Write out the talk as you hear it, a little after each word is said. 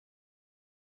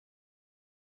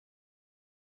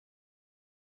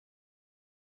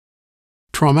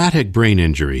Traumatic brain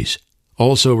injuries,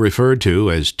 also referred to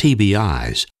as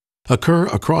TBIs, occur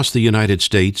across the United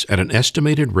States at an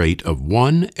estimated rate of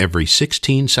 1 every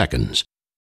 16 seconds.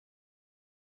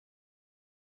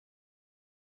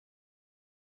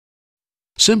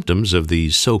 Symptoms of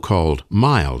these so-called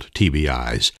mild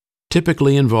TBIs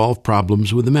typically involve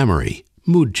problems with memory,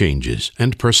 mood changes,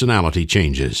 and personality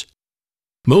changes.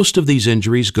 Most of these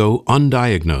injuries go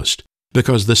undiagnosed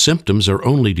because the symptoms are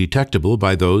only detectable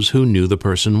by those who knew the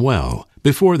person well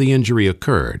before the injury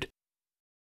occurred.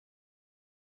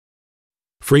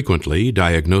 Frequently,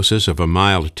 diagnosis of a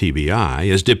mild TBI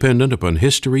is dependent upon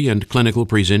history and clinical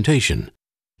presentation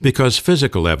because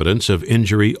physical evidence of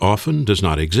injury often does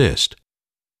not exist.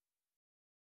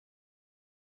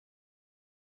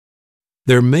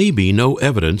 There may be no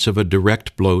evidence of a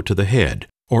direct blow to the head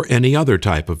or any other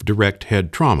type of direct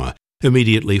head trauma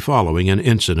immediately following an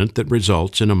incident that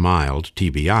results in a mild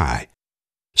TBI.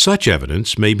 Such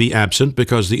evidence may be absent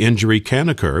because the injury can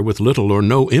occur with little or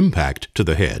no impact to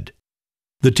the head.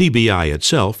 The TBI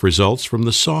itself results from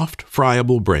the soft,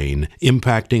 friable brain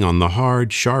impacting on the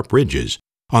hard, sharp ridges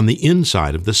on the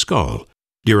inside of the skull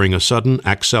during a sudden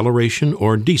acceleration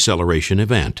or deceleration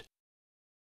event.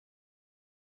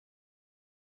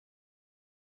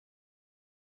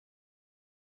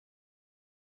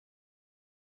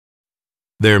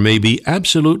 There may be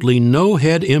absolutely no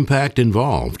head impact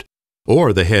involved,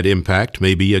 or the head impact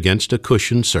may be against a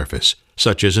cushioned surface,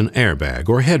 such as an airbag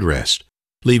or headrest,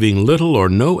 leaving little or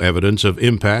no evidence of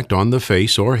impact on the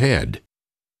face or head.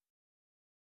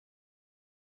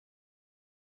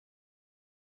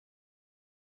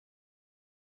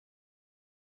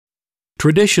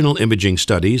 Traditional imaging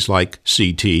studies like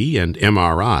CT and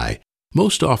MRI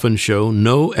most often show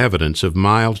no evidence of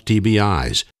mild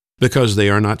TBIs because they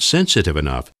are not sensitive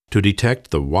enough to detect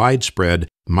the widespread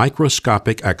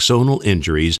microscopic axonal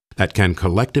injuries that can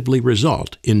collectively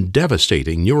result in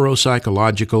devastating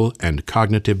neuropsychological and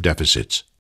cognitive deficits.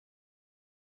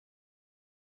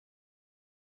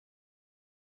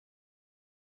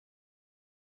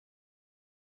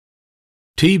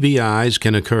 TBIs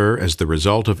can occur as the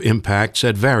result of impacts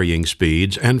at varying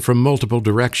speeds and from multiple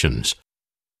directions.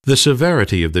 The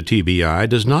severity of the TBI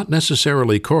does not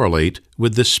necessarily correlate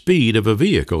with the speed of a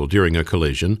vehicle during a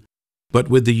collision, but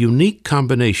with the unique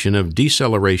combination of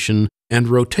deceleration and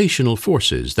rotational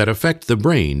forces that affect the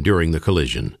brain during the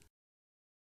collision.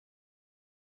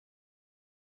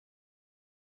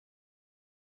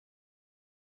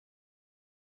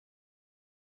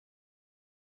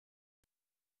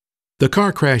 The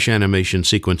car crash animation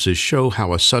sequences show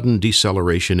how a sudden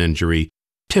deceleration injury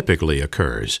typically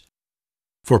occurs.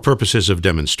 For purposes of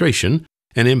demonstration,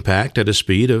 an impact at a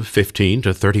speed of 15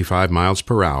 to 35 miles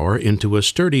per hour into a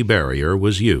sturdy barrier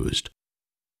was used.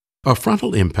 A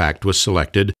frontal impact was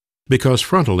selected because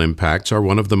frontal impacts are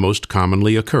one of the most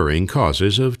commonly occurring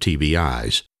causes of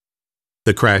TBIs.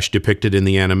 The crash depicted in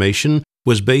the animation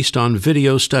was based on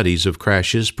video studies of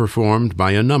crashes performed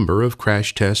by a number of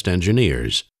crash test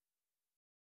engineers.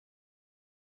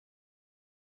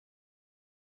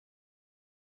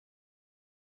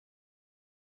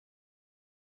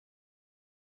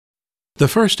 The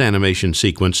first animation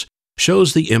sequence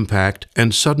shows the impact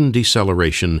and sudden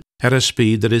deceleration at a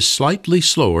speed that is slightly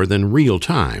slower than real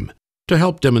time to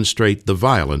help demonstrate the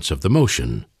violence of the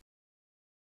motion.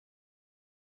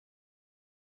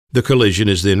 The collision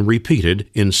is then repeated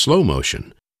in slow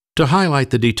motion to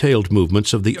highlight the detailed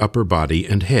movements of the upper body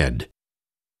and head.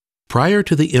 Prior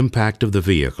to the impact of the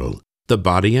vehicle, the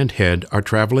body and head are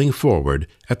traveling forward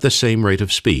at the same rate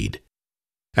of speed.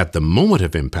 At the moment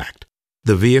of impact,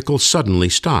 the vehicle suddenly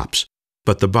stops,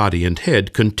 but the body and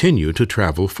head continue to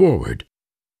travel forward.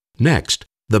 Next,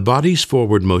 the body's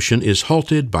forward motion is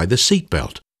halted by the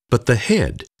seatbelt, but the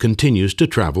head continues to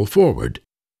travel forward.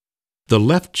 The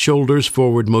left shoulder's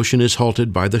forward motion is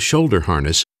halted by the shoulder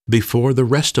harness before the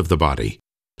rest of the body,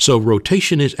 so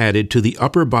rotation is added to the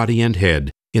upper body and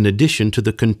head in addition to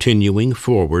the continuing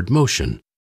forward motion.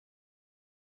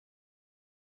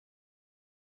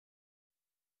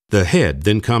 The head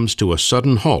then comes to a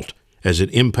sudden halt as it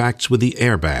impacts with the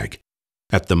airbag.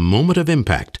 At the moment of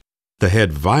impact, the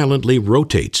head violently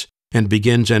rotates and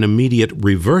begins an immediate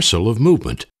reversal of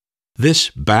movement. This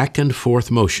back and forth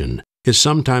motion is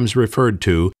sometimes referred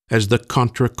to as the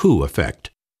contre-coup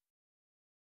effect.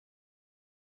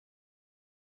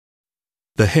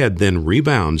 The head then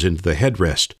rebounds into the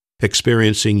headrest,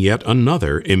 experiencing yet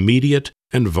another immediate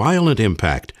and violent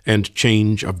impact and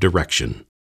change of direction.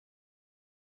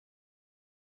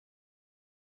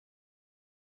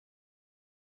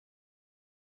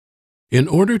 In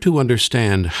order to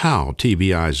understand how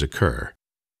TBIs occur,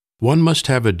 one must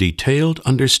have a detailed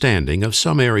understanding of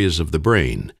some areas of the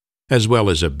brain, as well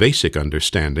as a basic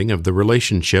understanding of the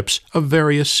relationships of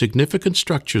various significant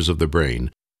structures of the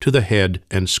brain to the head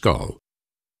and skull.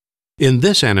 In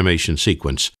this animation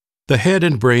sequence, the head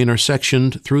and brain are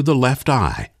sectioned through the left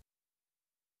eye.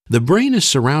 The brain is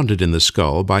surrounded in the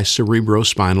skull by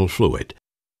cerebrospinal fluid.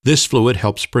 This fluid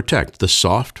helps protect the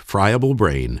soft, friable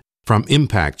brain from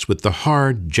impacts with the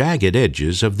hard, jagged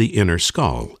edges of the inner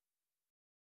skull.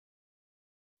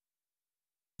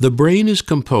 The brain is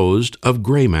composed of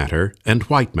gray matter and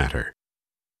white matter.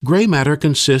 Gray matter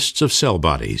consists of cell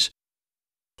bodies.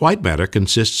 White matter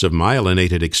consists of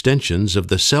myelinated extensions of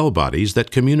the cell bodies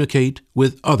that communicate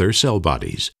with other cell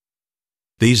bodies.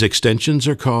 These extensions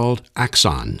are called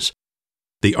axons.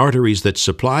 The arteries that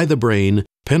supply the brain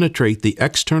penetrate the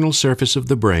external surface of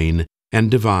the brain and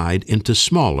divide into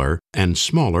smaller and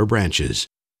smaller branches.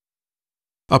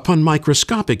 Upon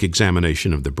microscopic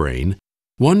examination of the brain,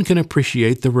 one can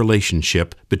appreciate the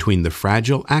relationship between the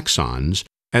fragile axons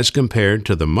as compared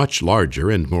to the much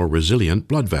larger and more resilient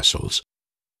blood vessels.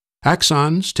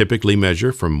 Axons typically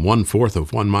measure from 1/4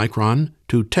 of 1 micron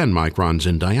to 10 microns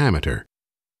in diameter,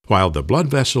 while the blood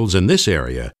vessels in this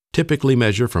area typically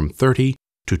measure from 30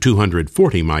 to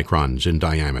 240 microns in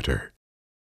diameter.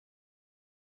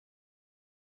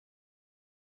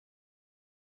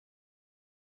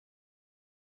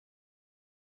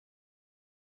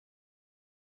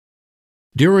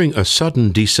 During a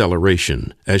sudden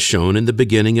deceleration, as shown in the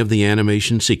beginning of the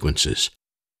animation sequences,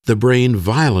 the brain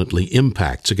violently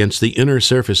impacts against the inner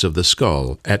surface of the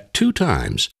skull at 2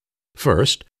 times.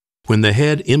 First, when the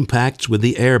head impacts with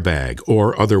the airbag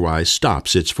or otherwise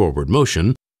stops its forward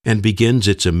motion and begins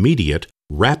its immediate,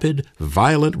 rapid,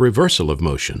 violent reversal of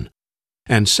motion.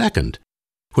 And second,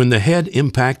 when the head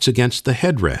impacts against the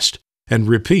headrest and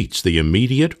repeats the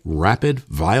immediate, rapid,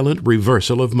 violent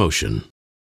reversal of motion.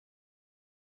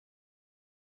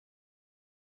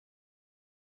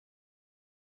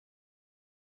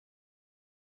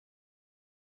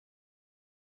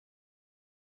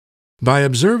 By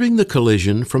observing the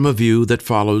collision from a view that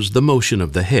follows the motion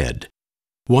of the head,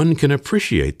 one can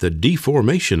appreciate the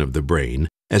deformation of the brain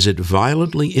as it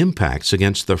violently impacts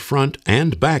against the front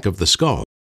and back of the skull.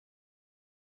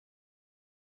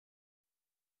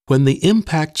 When the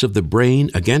impacts of the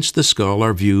brain against the skull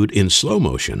are viewed in slow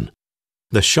motion,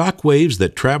 the shock waves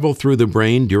that travel through the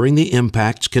brain during the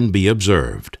impacts can be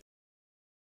observed.